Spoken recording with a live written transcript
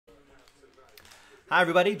Hi,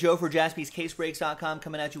 everybody. Joe for JaspysCaseBreaks.com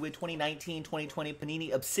coming at you with 2019-2020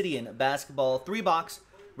 Panini Obsidian Basketball 3-box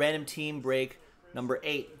random team break number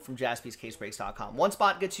 8 from JaspysCaseBreaks.com. One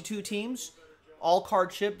spot gets you 2 teams. All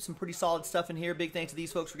card ship. Some pretty solid stuff in here. Big thanks to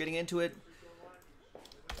these folks for getting into it.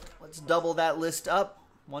 Let's double that list up.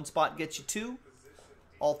 One spot gets you 2.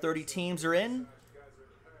 All 30 teams are in.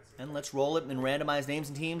 And let's roll it and randomize names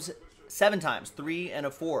and teams 7 times. 3 and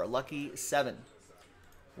a 4. Lucky 7.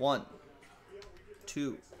 1,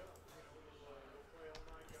 2,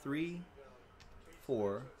 3,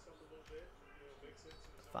 4,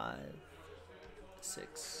 5,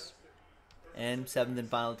 6, and 7th and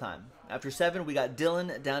final time. After 7, we got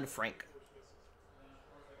Dylan down to Frank.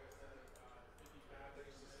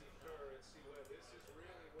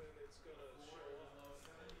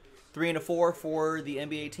 Three and a 4 for the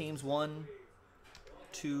NBA teams. 1,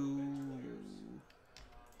 2,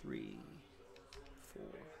 3, 4.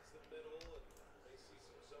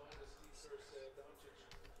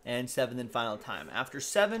 And 7th and final time. After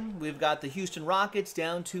 7, we've got the Houston Rockets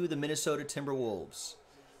down to the Minnesota Timberwolves.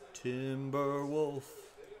 Timberwolf.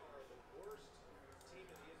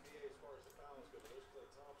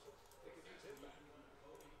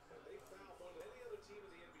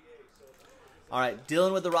 All right,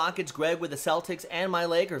 Dylan with the Rockets, Greg with the Celtics, and my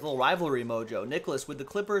Lakers. A little rivalry mojo. Nicholas with the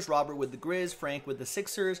Clippers, Robert with the Grizz, Frank with the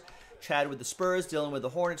Sixers, Chad with the Spurs, Dylan with the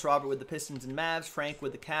Hornets, Robert with the Pistons and Mavs, Frank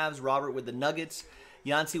with the Cavs, Robert with the Nuggets,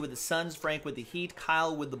 Yancey with the Suns, Frank with the Heat,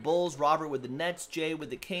 Kyle with the Bulls, Robert with the Nets, Jay with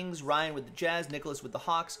the Kings, Ryan with the Jazz, Nicholas with the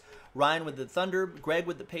Hawks, Ryan with the Thunder, Greg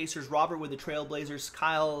with the Pacers, Robert with the Trailblazers,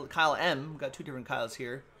 Kyle M. We've got 2 different Kyles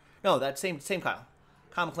here. No, that's same Kyle.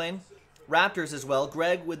 Kyle McLean. Raptors as well.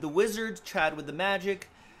 Greg with the Wizards, Chad with the Magic,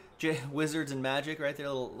 Wizards and Magic right there,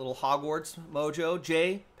 little Hogwarts mojo.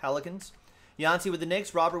 Jay, Pelicans. Yancey with the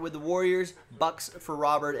Knicks, Robert with the Warriors, Bucks for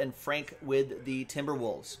Robert, and Frank with the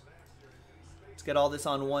Timberwolves. Let's get all this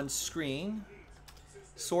on one screen.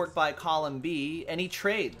 Sort by column B. Any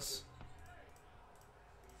trades?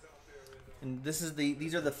 And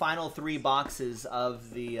these are the final 3 boxes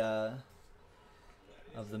of the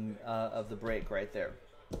break right there.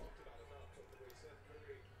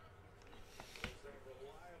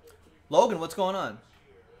 Logan, what's going on?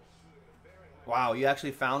 Wow, you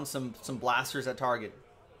actually found some blasters at Target.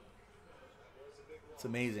 It's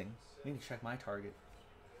amazing. I need to check my Target.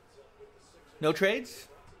 No trades?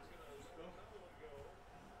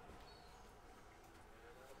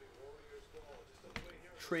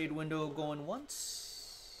 Trade window going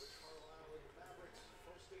once.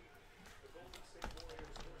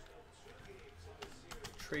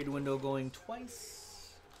 Trade window going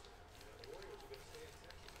twice.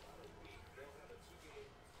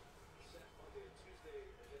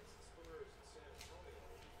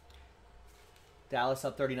 Dallas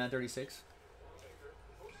up 39-36.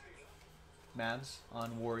 Mavs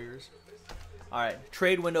on Warriors. All right,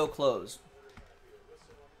 trade window closed.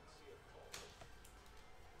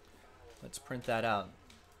 Let's print that out.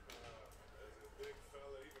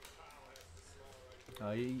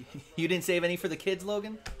 Oh, you didn't save any for the kids,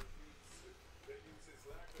 Logan?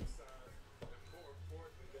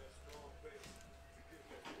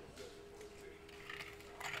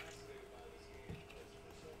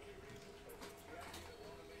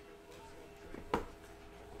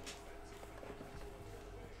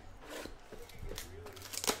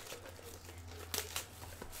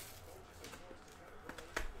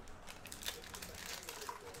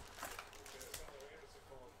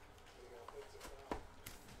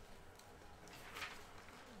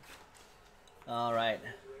 All right,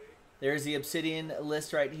 there's the Obsidian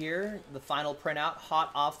list right here. The final printout, hot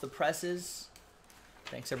off the presses.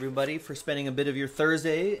 Thanks, everybody, for spending a bit of your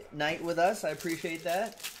Thursday night with us. I appreciate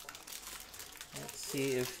that. Let's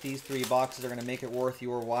see if these 3 boxes are going to make it worth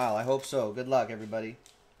your while. I hope so. Good luck, everybody.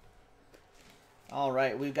 All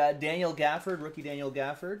right, we've got Daniel Gafford, rookie Daniel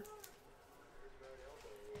Gafford.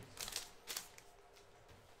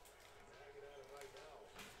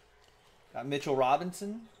 Got Mitchell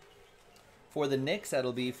Robinson. For the Knicks,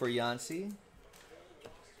 that'll be for Yancey.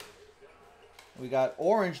 We got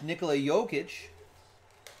orange Nikola Jokic.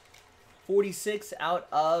 46 out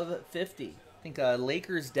of 50. I think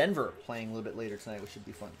Lakers Denver playing a little bit later tonight, which should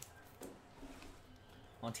be fun.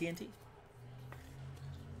 On TNT.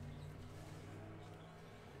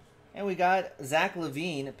 And we got Zach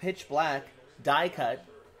LaVine, pitch black, die cut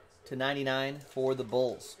to 99 for the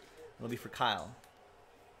Bulls. It'll be for Kyle.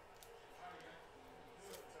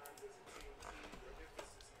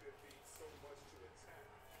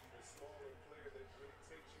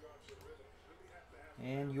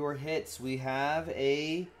 And your hits, we have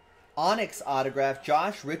a Onyx autograph,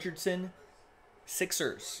 Josh Richardson,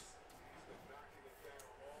 Sixers.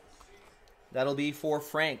 That'll be for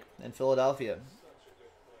Frank in Philadelphia.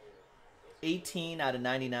 18 out of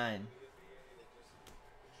 99.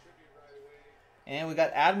 And we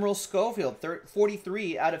got Admiral Schofield,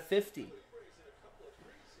 43 out of 50.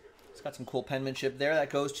 It's got some cool penmanship there. That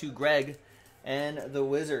goes to Greg and the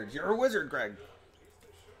Wizards. You're a wizard, Greg.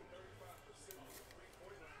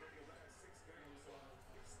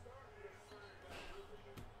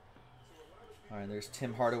 All right, there's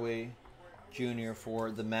Tim Hardaway Jr. for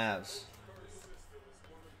the Mavs.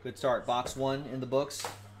 Good start. Box 1 in the books.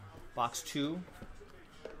 Box 2.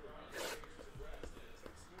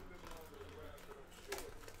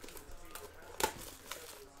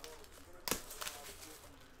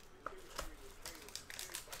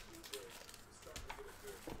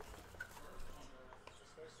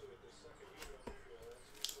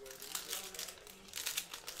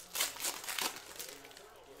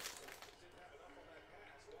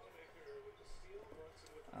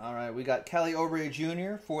 All right, we got Kelly Oubre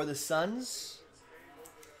Jr. for the Suns.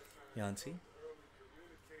 Yancey.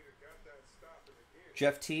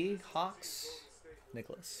 Jeff T. Hawks.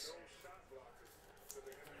 Nicholas.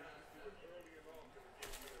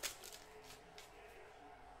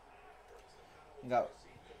 We got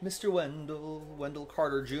Mr. Wendell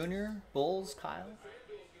Carter Jr. Bulls. Kyle.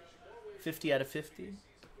 50 out of 50.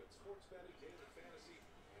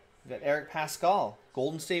 We got Eric Pascal.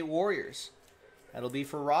 Golden State Warriors. That'll be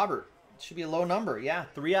for Robert. It should be a low number. Yeah,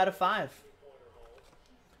 3 out of 5.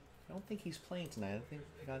 I don't think he's playing tonight. I think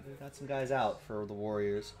we got some guys out for the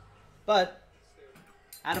Warriors. But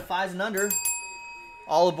out of 5s and under,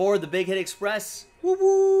 all aboard the Big Hit Express. Woo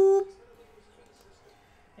woo!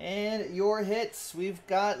 And your hits, we've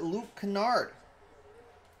got Luke Kennard.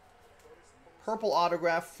 Purple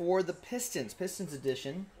autograph for the Pistons. Pistons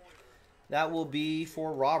edition. That will be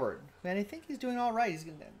for Robert. Man, I think he's doing all right. He's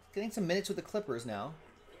getting some minutes with the Clippers now.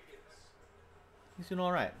 He's doing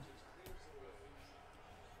all right.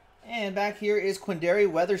 And back here is Quindary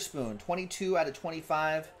Weatherspoon. 22 out of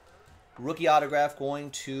 25. Rookie autograph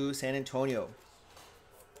going to San Antonio.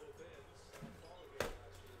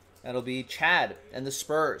 That'll be Chad and the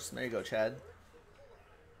Spurs. There you go, Chad.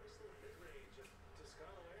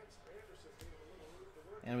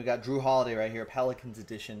 And we got Drew Holiday right here, Pelicans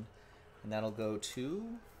edition. And that'll go to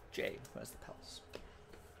Jay, who has the Pels.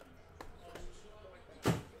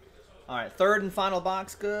 All right, third and final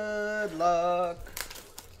box. Good luck.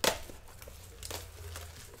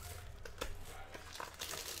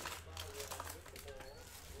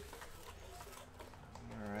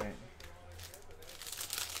 All right.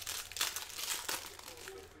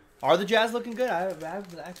 Are the Jazz looking good? I've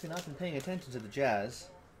actually not been paying attention to the Jazz.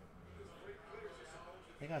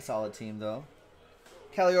 They got a solid team, though.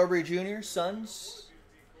 Kelly Oubre Jr., Suns.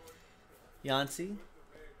 Yancey.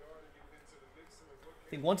 I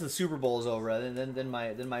think once the Super Bowl is over, then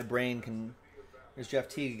my brain can, there's Jeff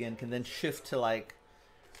Teague again, can then shift to like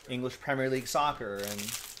English Premier League soccer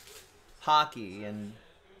and hockey and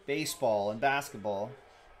baseball and basketball.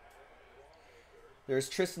 There's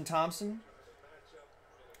Tristan Thompson.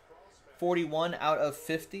 41 out of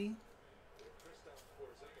 50.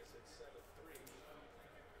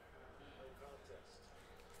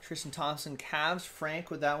 Tristan Thompson, Cavs.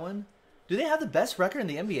 Frank with that one. Do they have the best record in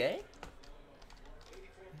the NBA?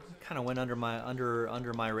 Kind of went under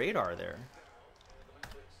my radar there.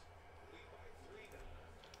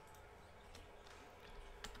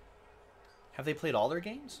 Have they played all their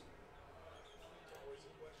games?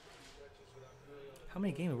 How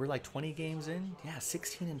many games? We're like 20 games in? Yeah,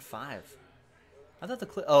 16 and 5. I thought the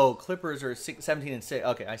Clippers are 17 and 6.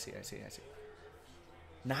 Okay, I see.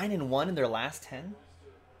 9 and 1 in their last 10.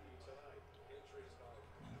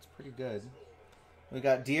 That's pretty good. We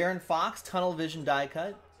got De'Aaron Fox, Tunnel Vision die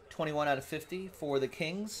cut, 21 out of 50 for the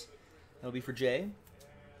Kings. That'll be for Jay.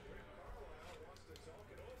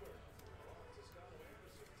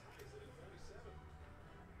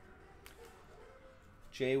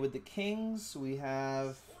 Jay with the Kings. We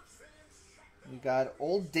got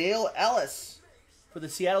old Dale Ellis for the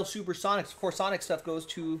Seattle Supersonics. Of course, Sonic stuff goes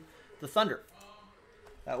to the Thunder.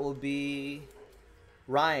 That will be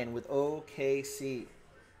Ryan with OKC.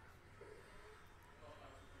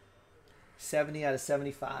 70 out of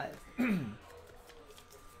 75.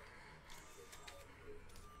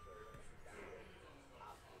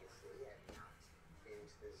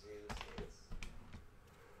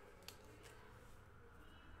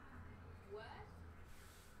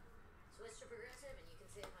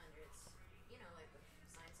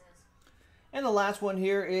 And the last one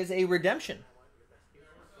here is a redemption.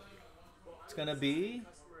 It's going to be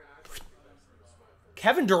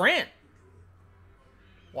Kevin Durant.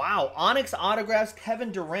 Wow, Onyx autographs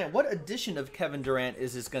Kevin Durant. What edition of Kevin Durant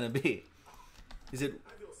is this going to be? Is there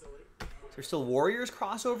still Warriors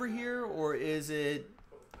crossover here, or is it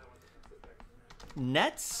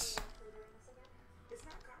Nets?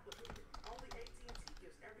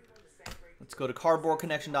 Let's go to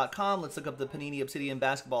cardboardconnection.com. Let's look up the Panini Obsidian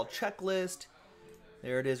basketball checklist.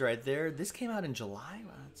 There it is right there. This came out in July.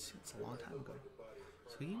 Wow, it's a long time ago.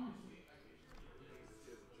 Sweet.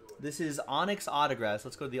 This is Onyx autographs.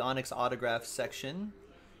 Let's go to the Onyx autographs section.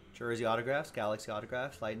 Jersey autographs, Galaxy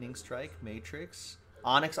autographs, Lightning Strike, Matrix.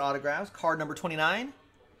 Onyx autographs, card number 29.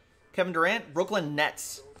 Kevin Durant, Brooklyn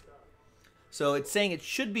Nets. So it's saying it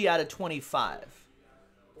should be out of 25.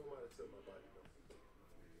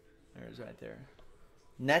 There's right there.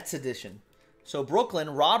 Nets edition. So Brooklyn,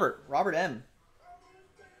 Robert M.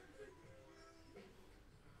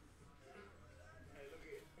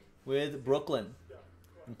 With Brooklyn.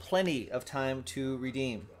 And plenty of time to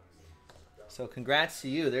redeem. So congrats to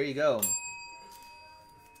you. There you go.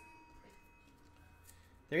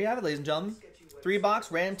 There you have it, ladies and gentlemen.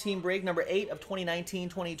 3-box Ram Team Break number 8 of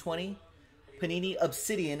 2019-2020. Panini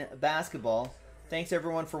Obsidian Basketball. Thanks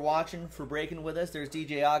everyone for watching, for breaking with us. There's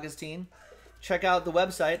DJ Augustine. Check out the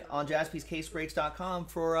website on jaspyscasebreaks.com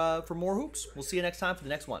for more hoops. We'll see you next time for the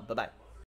next one. Bye-bye.